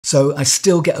So I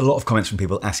still get a lot of comments from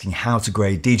people asking how to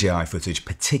grade DJI footage,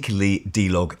 particularly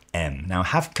DlogM. Now I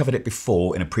have covered it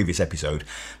before in a previous episode,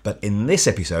 but in this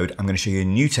episode I'm going to show you a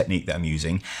new technique that I'm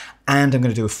using, and I'm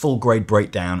going to do a full grade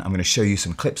breakdown. I'm going to show you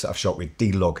some clips that I've shot with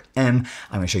DlogM. I'm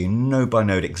going to show you node by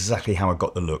node exactly how I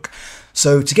got the look.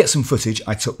 So to get some footage,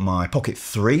 I took my Pocket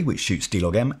 3, which shoots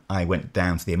DlogM. I went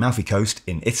down to the Amalfi Coast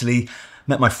in Italy,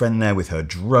 met my friend there with her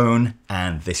drone,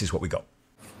 and this is what we got.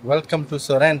 Welcome to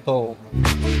Sorrento.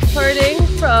 Recording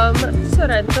from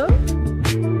Sorrento.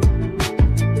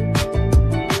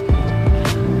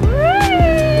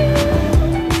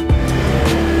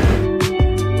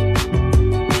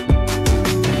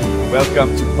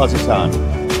 Welcome to Positano.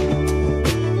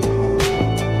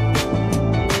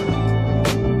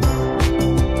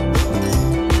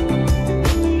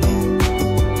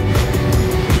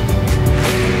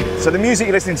 So the music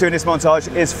you're listening to in this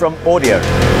montage is from Audio.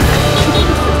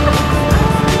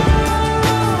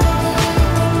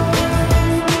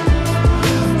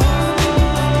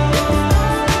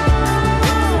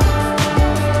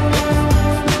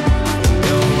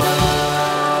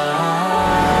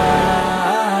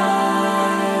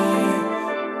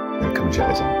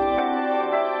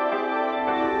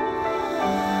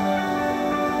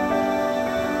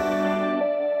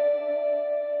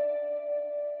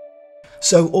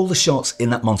 So all the shots in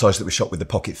that montage that was shot with the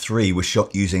Pocket 3 were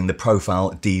shot using the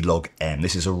profile DlogM.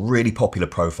 This is a really popular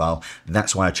profile.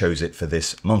 That's why I chose it for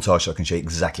this montage, so I can show you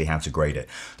exactly how to grade it.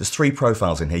 There's three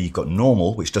profiles in here. You've got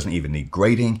normal, which doesn't even need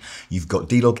grading. You've got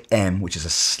DlogM, which is a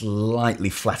slightly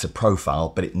flatter profile,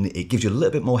 but it gives you a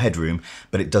little bit more headroom,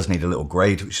 but it does need a little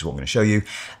grade, which is what I'm going to show you.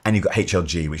 And you've got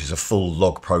HLG, which is a full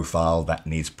log profile that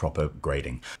needs proper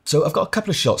grading. So I've got a couple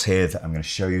of shots here that I'm going to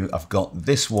show you. I've got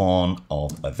this one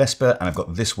of a Vespa, and I've got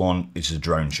this one, which is a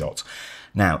drone shot.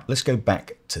 Now, let's go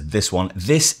back to this one.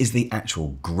 This is the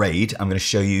actual grade. I'm going to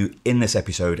show you in this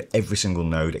episode, every single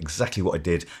node, exactly what I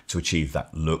did to achieve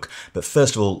that look. But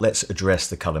first of all, let's address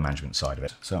the color management side of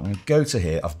it. So I'm going to go to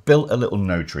here. I've built a little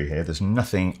node tree here. There's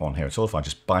nothing on here at all. If I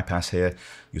just bypass here,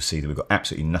 you'll see that we've got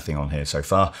absolutely nothing on here so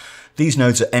far. These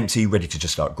nodes are empty, ready to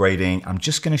just start grading. I'm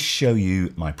just going to show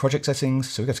you my project settings.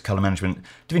 So we go to color management,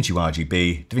 DaVinci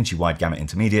RGB, DaVinci wide gamut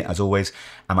intermediate as always,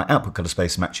 and my output color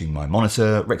space matching my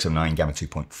monitor, Rec 79 gamma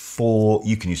 2.4.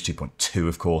 You can use 2.2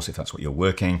 of course if that's what you're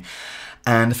working.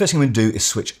 And the first thing I'm going to do is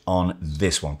switch on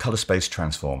this one, color space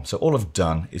transform. So all I've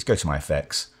done is go to my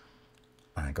effects,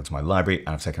 and go to my library, and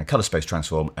I've taken a color space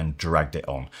transform and dragged it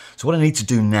on. So what I need to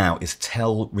do now is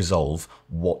tell Resolve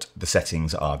what the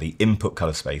settings are, the input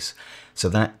color space. So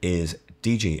that is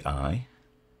DJI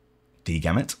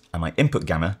D-gamut, and my input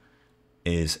gamma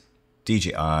is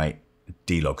DJI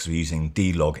D-log, because we're using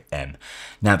DlogM.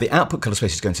 Now the output color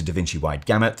space is going to DaVinci wide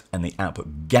gamut, and the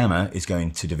output gamma is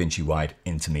going to DaVinci wide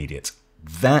intermediate.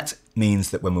 That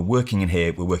means that when we're working in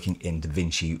here, we're working in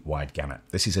DaVinci wide gamut.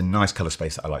 This is a nice color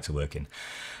space that I like to work in.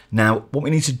 Now, what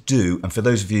we need to do, and for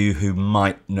those of you who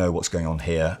might know what's going on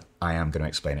here, I am going to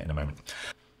explain it in a moment.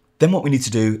 Then what we need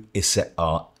to do is set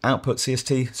our output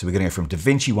CST. So we're going to go from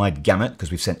DaVinci wide gamut,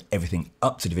 because we've sent everything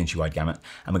up to DaVinci wide gamut,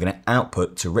 and we're going to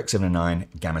output to Rec 79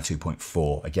 gamma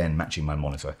 2.4, again, matching my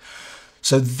monitor.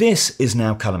 So this is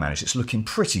now color managed. It's looking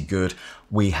pretty good.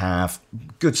 We have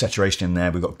good saturation in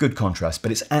there. We've got good contrast,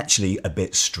 but it's actually a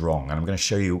bit strong. And I'm going to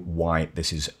show you why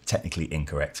this is technically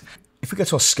incorrect. If we go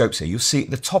to our scopes here, you'll see at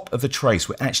the top of the trace,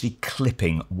 we're actually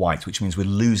clipping white, which means we're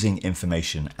losing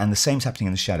information. And the same's happening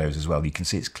in the shadows as well. You can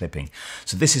see it's clipping.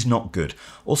 So this is not good.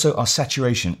 Also, our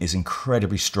saturation is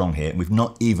incredibly strong here, and we've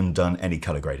not even done any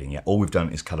color grading yet. All we've done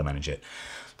is color manage it.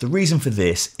 The reason for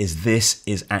this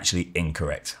is actually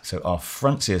incorrect. So our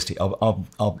front CST,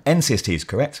 our end CST is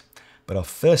correct, but our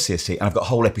first CST, and I've got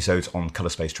whole episodes on color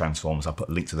space transforms. I'll put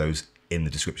a link to those in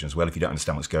the description as well if you don't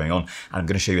understand what's going on. And I'm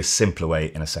going to show you a simpler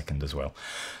way in a second as well.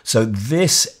 So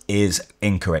this is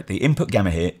incorrect. The input gamma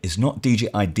here is not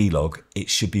DJI D-log. It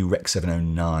should be Rec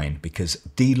 709, because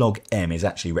DlogM is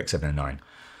actually Rec 709.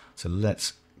 So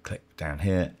let's click down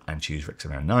here and choose Rec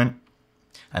 709.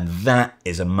 And that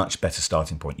is a much better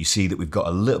starting point. You see that we've got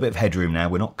a little bit of headroom now.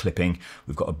 We're not clipping.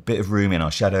 We've got a bit of room in our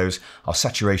shadows. Our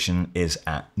saturation is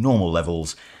at normal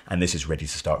levels, and this is ready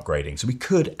to start grading. So we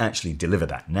could actually deliver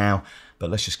that now, but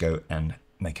let's just go and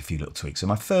make a few little tweaks. So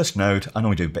my first node, I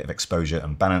normally do a bit of exposure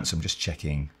and balance. I'm just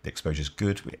checking the exposure is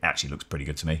good. It actually looks pretty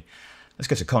good to me. Let's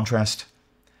go to contrast.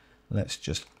 Let's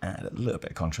just add a little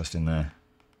bit of contrast in there.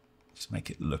 Just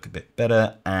make it look a bit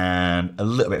better, and a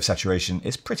little bit of saturation.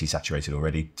 It's pretty saturated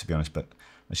already, to be honest, but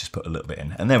Let's just put a little bit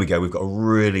in. And there we go, we've got a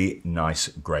really nice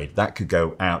grade. That could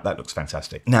go out, that looks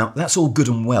fantastic. Now, that's all good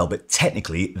and well, but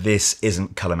technically this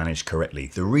isn't color managed correctly.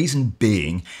 The reason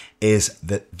being is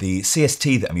that the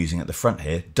CST that I'm using at the front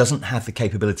here doesn't have the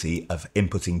capability of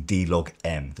inputting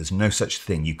DlogM. There's no such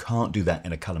thing. You can't do that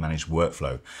in a color managed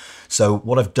workflow. So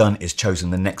what I've done is chosen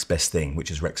the next best thing, which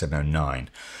is Rec 709.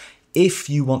 If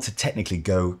you want to technically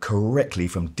go correctly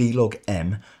from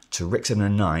DlogM to Rec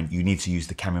 709, you need to use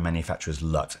the camera manufacturer's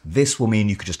LUT. This will mean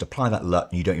you could just apply that LUT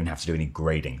and you don't even have to do any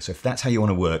grading. So if that's how you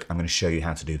want to work, I'm going to show you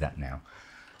how to do that now.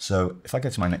 So if I go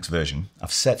to my next version,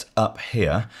 I've set up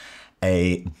here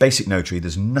a basic notary.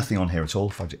 There's nothing on here at all.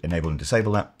 If I enable and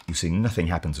disable that, you see nothing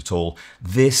happens at all.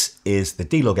 This is the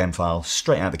DlogM file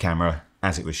straight out the camera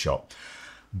as it was shot.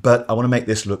 But I want to make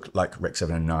this look like Rec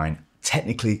 709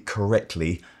 technically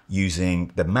correctly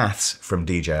using the maths from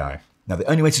DJI. Now, the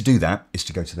only way to do that is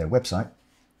to go to their website.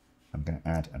 I'm going to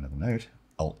add another node,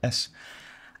 Alt-S,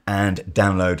 and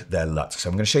download their LUT. So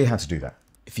I'm going to show you how to do that.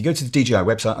 If you go to the DJI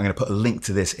website, I'm going to put a link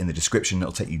to this in the description.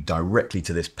 It'll take you directly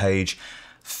to this page.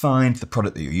 Find the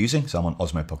product that you're using. So I'm on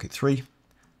Osmo Pocket 3.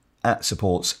 It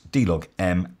supports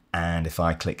DlogM, and if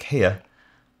I click here,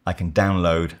 I can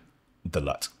download the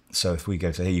LUT. So if we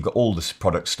go to here, you've got all this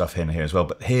product stuff in here as well,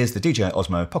 but here's the DJI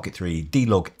Osmo Pocket 3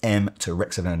 DlogM to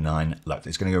Rec 709 LUT.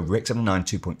 It's going to go Rec 709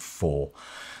 2.4.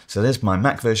 So there's my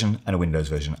Mac version and a Windows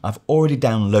version. I've already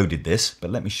downloaded this, but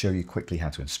let me show you quickly how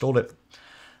to install it.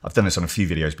 I've done this on a few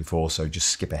videos before, so just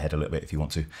skip ahead a little bit if you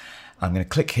want to. I'm going to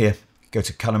click here, go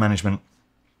to Color Management,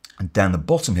 and down the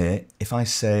bottom here, if I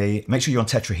say, make sure you're on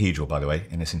tetrahedral, by the way,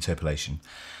 in this interpolation,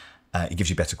 it gives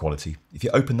you better quality. If you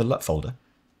open the LUT folder,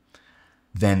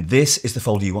 then this is the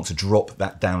folder you want to drop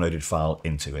that downloaded file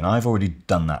into. And I've already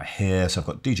done that here. So I've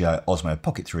got DJI Osmo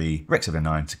Pocket 3, Rec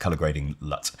 709 to color grading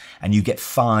LUT. And you get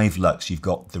 5 LUTs. You've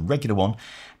got the regular one,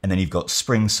 and then you've got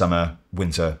spring, summer,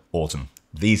 winter, autumn.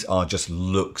 These are just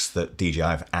looks that DJI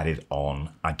have added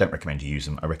on. I don't recommend you use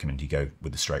them. I recommend you go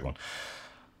with the straight one.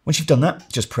 Once you've done that,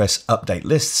 just press Update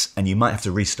Lists, and you might have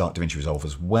to restart DaVinci Resolve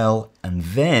as well. And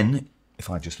then, if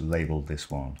I just label this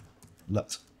one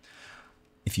LUT,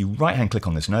 if you right-hand click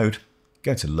on this node,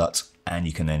 go to LUT, and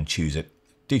you can then choose it,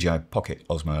 DJI Pocket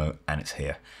Osmo, and it's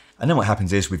here. And then what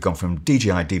happens is we've gone from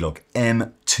DJI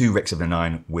DlogM to Rec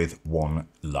 709 with 1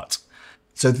 LUT.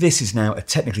 So this is now a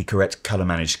technically correct color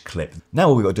managed clip. Now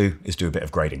all we've got to do is do a bit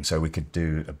of grading. So we could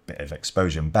do a bit of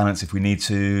exposure and balance if we need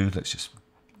to. Let's just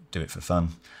do it for fun.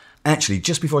 Actually,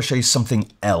 just before I show you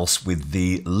something else with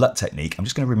the LUT technique, I'm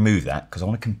just going to remove that because I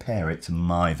want to compare it to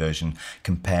my version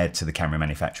compared to the camera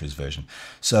manufacturer's version.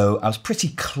 So I was pretty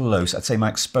close. I'd say my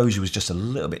exposure was just a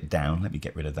little bit down. Let me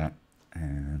get rid of that.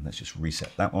 And let's just reset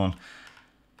that one.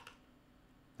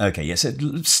 Okay, yes,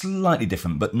 it's slightly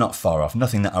different, but not far off.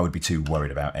 Nothing that I would be too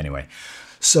worried about anyway.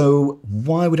 So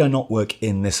why would I not work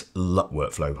in this LUT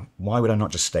workflow? Why would I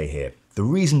not just stay here? The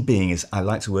reason being is I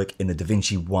like to work in the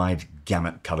DaVinci wide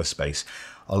gamut color space.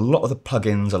 A lot of the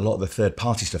plugins, a lot of the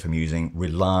third-party stuff I'm using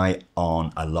rely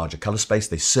on a larger color space.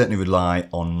 They certainly rely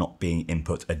on not being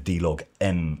input a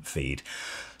DlogM feed.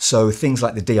 So things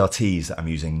like the DRTs that I'm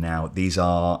using now,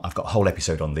 I've got a whole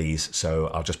episode on these, so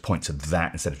I'll just point to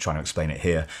that instead of trying to explain it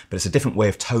here. But it's a different way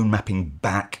of tone mapping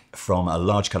back from a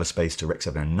large color space to Rec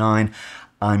 709.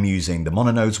 I'm using the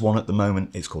mononodes one at the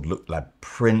moment. It's called Look Lab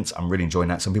Print. I'm really enjoying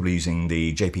that. Some people are using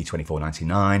the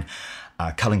JP2499.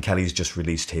 Cullen Kelly's just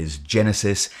released his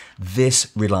Genesis.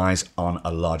 This relies on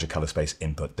a larger color space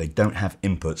input. They don't have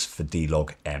inputs for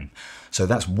DlogM. So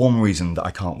that's one reason that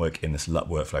I can't work in this LUT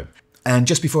workflow. And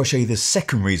just before I show you the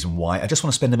second reason why, I just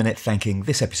want to spend a minute thanking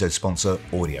this episode's sponsor,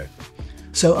 Audio.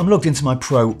 So I'm logged into my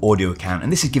Pro Audio account,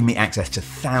 and this has given me access to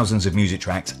thousands of music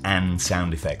tracks and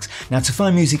sound effects. Now, to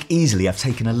find music easily, I've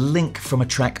taken a link from a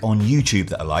track on YouTube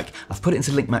that I like, I've put it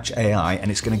into Link Match AI, and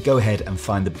it's going to go ahead and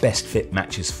find the best fit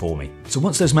matches for me. So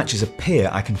once those matches appear,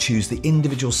 I can choose the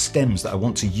individual stems that I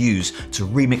want to use to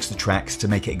remix the tracks to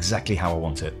make it exactly how I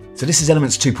want it. So this is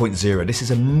Elements 2.0. This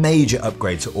is a major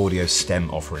upgrade to Audio's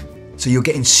stem offering. So you're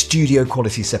getting studio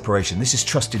quality separation. This is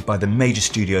trusted by the major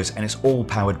studios, and it's all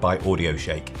powered by Audio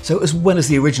Shake. So as well as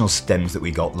the original stems that we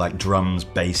got, like drums,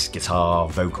 bass, guitar,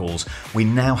 vocals, we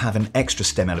now have an extra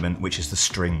stem element, which is the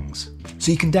strings.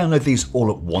 So you can download these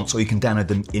all at once, or you can download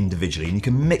them individually, and you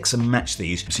can mix and match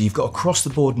these. So you've got across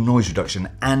the board noise reduction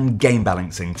and gain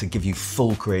balancing to give you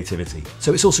full creativity.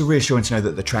 So it's also reassuring to know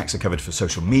that the tracks are covered for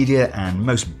social media and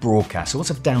most broadcasts. So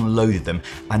once I've downloaded them,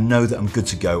 I know that I'm good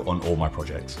to go on all my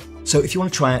projects. So if you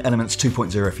want to try out Elements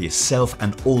 2.0 for yourself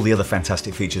and all the other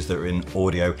fantastic features that are in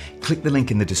audio, click the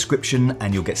link in the description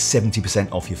and you'll get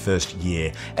 70% off your first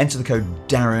year. Enter the code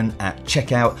Darren at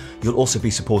checkout. You'll also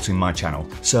be supporting my channel.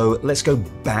 So let's go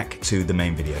back to the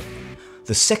main video.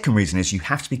 The second reason is you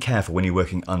have to be careful when you're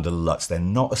working under LUTs. They're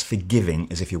not as forgiving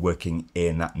as if you're working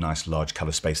in that nice large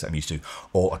color space that I'm used to,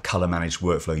 or a color managed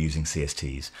workflow using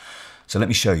CSTs. So let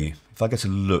me show you. If I go to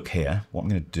look here, what I'm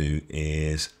going to do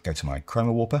is go to my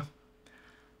chroma warper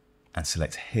and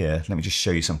select here. Let me just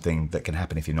show you something that can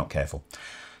happen if you're not careful.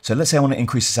 So let's say I want to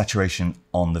increase the saturation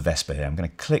on the Vespa here. I'm going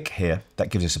to click here. That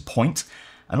gives us a point.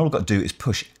 And all I've got to do is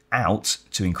push out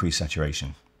to increase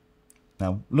saturation.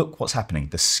 Now look what's happening.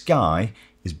 The sky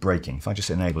is breaking. If I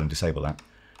just enable and disable that,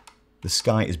 the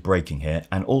sky is breaking here.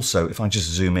 And also if I just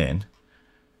zoom in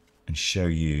and show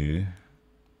you,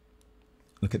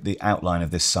 look at the outline of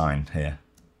this sign here.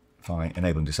 If I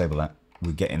enable and disable that,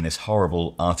 we're getting this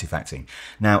horrible artifacting.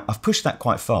 Now, I've pushed that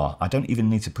quite far. I don't even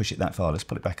need to push it that far. Let's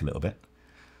pull it back a little bit.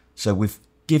 So we've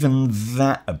given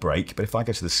that a break, but if I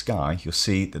go to the sky, you'll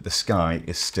see that the sky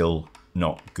is still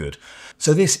not good.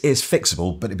 So this is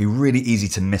fixable, but it'd be really easy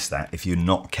to miss that if you're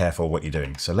not careful what you're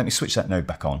doing. So let me switch that node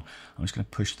back on. I'm just going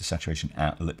to push the saturation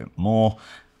out a little bit more,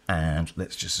 and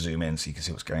let's just zoom in so you can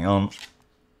see what's going on.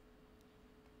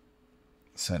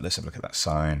 So let's have a look at that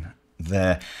sign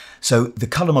there. So the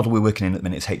color model we're working in at the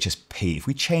minute is HSP. If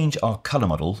we change our color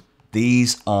model,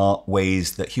 these are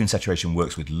ways that hue and saturation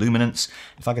works with luminance.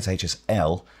 If I go to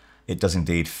HSL, it does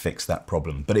indeed fix that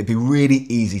problem, but it'd be really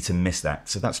easy to miss that.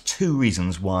 So that's two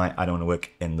reasons why I don't want to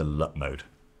work in the LUT mode.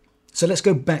 So let's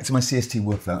go back to my CST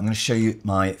workflow. I'm going to show you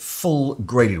my full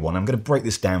graded one. I'm going to break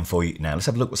this down for you now. Let's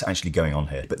have a look what's actually going on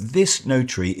here. But this node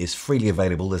tree is freely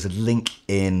available. There's a link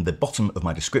in the bottom of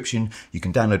my description. You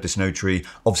can download this node tree.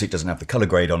 Obviously it doesn't have the color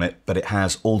grade on it, but it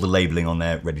has all the labeling on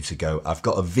there ready to go. I've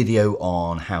got a video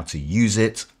on how to use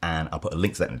it, and I'll put a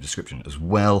link to that in the description as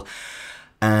well.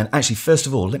 And actually, first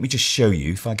of all, let me just show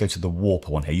you, if I go to the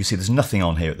warper one here, you see there's nothing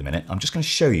on here at the minute. I'm just going to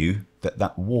show you that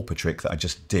that warper trick that I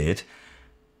just did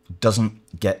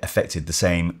doesn't get affected the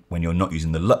same when you're not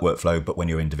using the LUT workflow, but when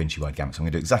you're in DaVinci Wide Gamut. So I'm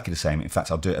going to do exactly the same. In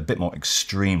fact, I'll do it a bit more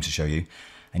extreme to show you.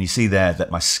 And you see there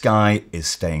that my sky is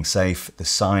staying safe, the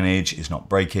signage is not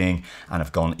breaking, and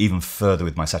I've gone even further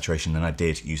with my saturation than I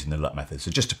did using the LUT method.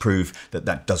 So just to prove that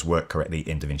that does work correctly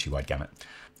in DaVinci Wide Gamut,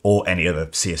 or any other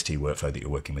CST workflow that you're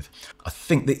working with. I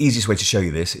think the easiest way to show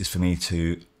you this is for me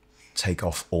to take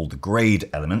off all the grade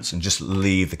elements and just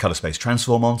leave the color space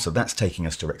transform on. So that's taking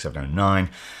us to Rec 709.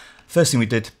 First thing we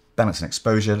did, balance and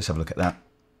exposure. Let's have a look at that.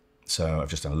 So I've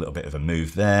just done a little bit of a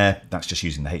move there. That's just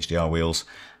using the HDR wheels.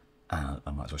 I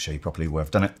might as well show you properly where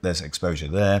I've done it. There's exposure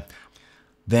there.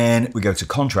 Then we go to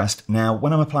contrast. Now,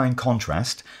 when I'm applying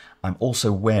contrast, I'm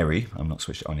also wary, I'm not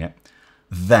switched it on yet,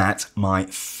 that my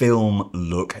film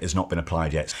look has not been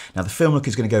applied yet. Now the film look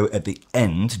is going to go at the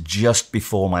end, just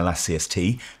before my last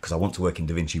CST, because I want to work in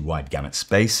DaVinci Wide Gamut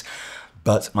space.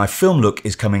 But my film look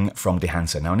is coming from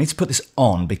Dehancer. Now I need to put this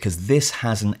on because this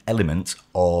has an element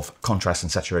of contrast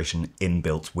and saturation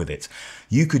inbuilt with it.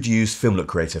 You could use Film Look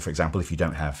Creator, for example, if you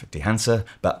don't have Dehancer,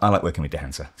 but I like working with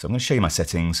Dehancer. So I'm going to show you my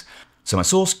settings. So my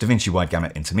source, DaVinci Wide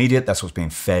Gamut Intermediate, that's what's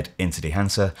being fed into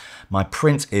Dehancer. My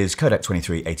print is Kodak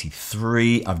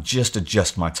 2383. I've just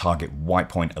adjusted my target white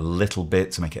point a little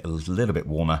bit to make it a little bit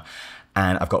warmer.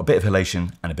 And I've got a bit of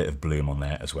halation and a bit of bloom on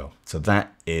there as well. So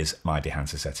that is my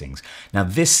Dehancer settings. Now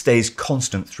this stays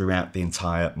constant throughout the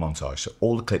entire montage. So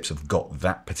all the clips have got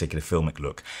that particular filmic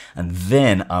look. And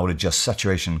then I will adjust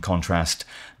saturation, contrast,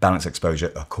 balance,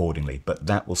 exposure accordingly. But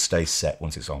that will stay set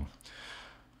once it's on.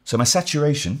 So my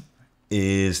saturation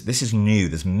is, this is new.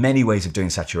 There's many ways of doing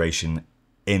saturation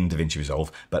in DaVinci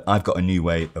Resolve, but I've got a new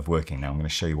way of working now. I'm going to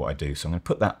show you what I do. So I'm going to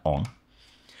put that on.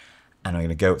 And I'm going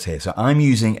to go up to here. So I'm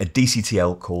using a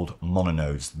DCTL called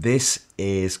Mononodes. This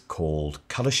is called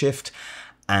Color Shift,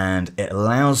 and it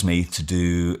allows me to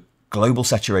do global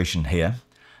saturation here,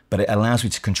 but it allows me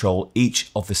to control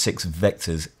each of the 6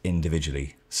 vectors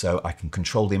individually. So I can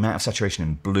control the amount of saturation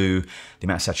in blue, the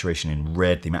amount of saturation in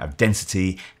red, the amount of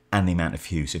density, and the amount of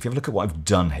hue. So if you have a look at what I've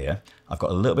done here, I've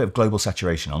got a little bit of global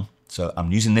saturation on. So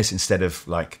I'm using this instead of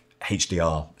like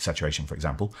HDR saturation, for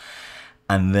example.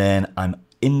 And then I'm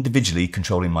individually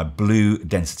controlling my blue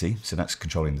density. So that's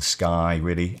controlling the sky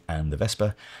really and the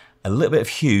Vespa. A little bit of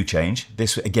hue change.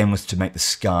 This again was to make the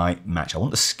sky match. I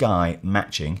want the sky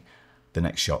matching the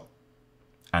next shot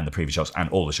and the previous shots and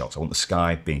all the shots. I want the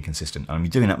sky being consistent. And I'm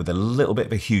doing that with a little bit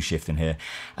of a hue shift in here.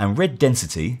 And red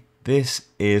density, this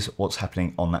is what's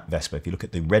happening on that Vespa. If you look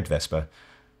at the red Vespa,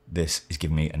 this is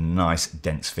giving me a nice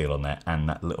dense feel on there and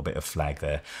that little bit of flag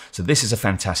there. So this is a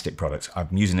fantastic product. I'm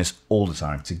using this all the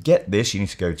time. To get this, you need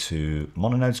to go to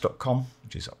mononodes.com,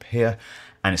 which is up here.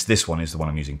 And it's this one is the one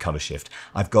I'm using, Color Shift.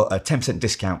 I've got a 10%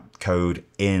 discount code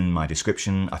in my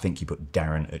description. I think you put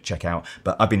Darren at checkout,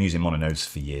 but I've been using mononodes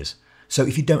for years. So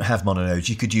if you don't have mononodes,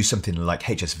 you could use something like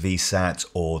HSVSAT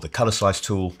or the Color Slice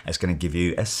tool. It's going to give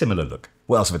you a similar look.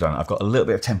 What else have I done? I've got a little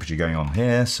bit of temperature going on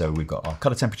here. So we've got our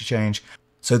color temperature change.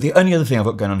 So the only other thing I've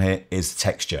got going on here is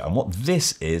texture. And what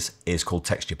this is called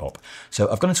texture pop. So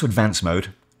I've gone into advanced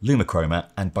mode, Lumichroma,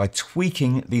 and by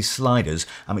tweaking these sliders,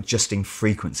 I'm adjusting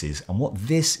frequencies. And what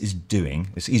this is doing,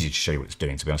 it's easy to show you what it's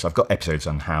doing, to be honest. I've got episodes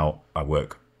on how I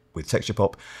work with texture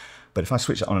pop, but if I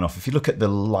switch it on and off, if you look at the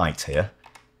light here,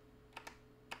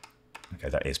 okay,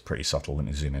 that is pretty subtle. Let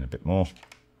me zoom in a bit more.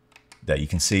 There, you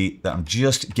can see that I'm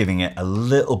just giving it a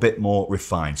little bit more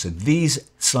refined. So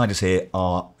these sliders here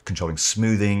are controlling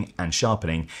smoothing and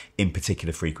sharpening in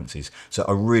particular frequencies. So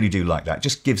I really do like that. It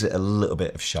just gives it a little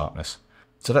bit of sharpness.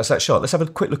 So that's that shot. Let's have a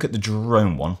quick look at the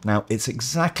drone one. Now, it's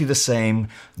exactly the same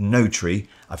node tree.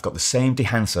 I've got the same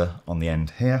Dehancer on the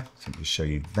end here. So let me show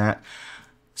you that.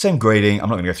 Same grading. I'm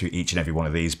not going to go through each and every one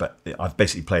of these, but I've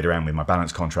basically played around with my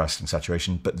balance, contrast, and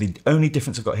saturation. But the only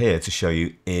difference I've got here to show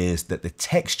you is that the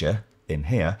texture in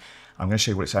here, I'm going to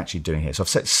show you what it's actually doing here. So I've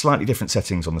set slightly different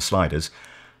settings on the sliders,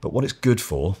 but what it's good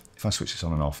for, if I switch this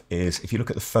on and off, is if you look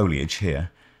at the foliage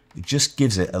here, it just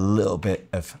gives it a little bit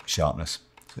of sharpness.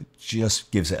 So it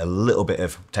just gives it a little bit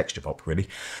of texture pop, really.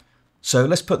 So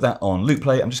let's put that on loop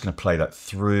play. I'm just going to play that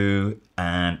through,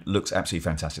 and it looks absolutely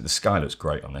fantastic. The sky looks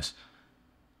great on this.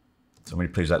 So I'm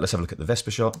really pleased with that. Let's have a look at the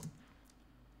Vespa shot.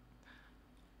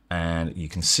 And you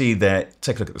can see there,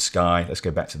 take a look at the sky. Let's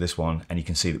go back to this one, and you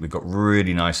can see that we've got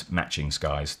really nice matching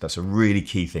skies. That's a really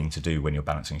key thing to do when you're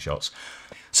balancing shots.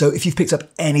 So if you've picked up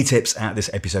any tips out of this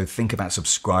episode, think about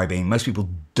subscribing. Most people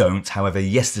don't. However,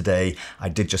 yesterday I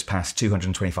did just pass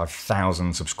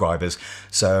 225,000 subscribers.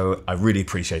 So I really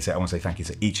appreciate it. I want to say thank you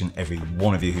to each and every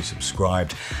one of you who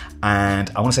subscribed. And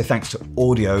I want to say thanks to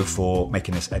Audio for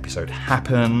making this episode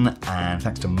happen. And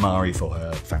thanks to Maari for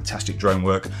her fantastic drone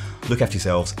work. Look after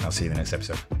yourselves, and I'll see you in the next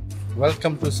episode.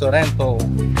 Welcome to Sorrento.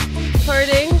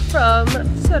 Recording from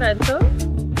Sorrento.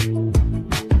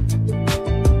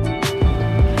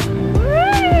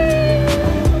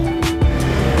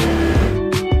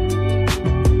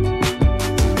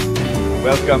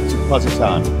 Welcome to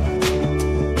Positano.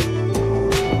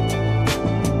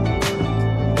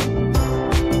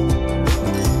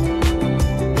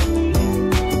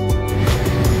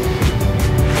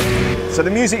 So the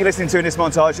music you're listening to in this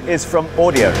montage is from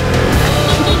Audio.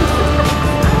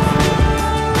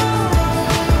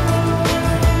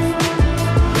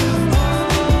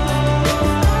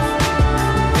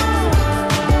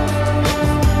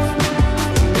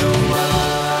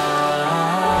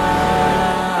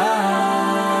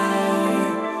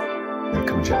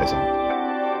 Come and check this out.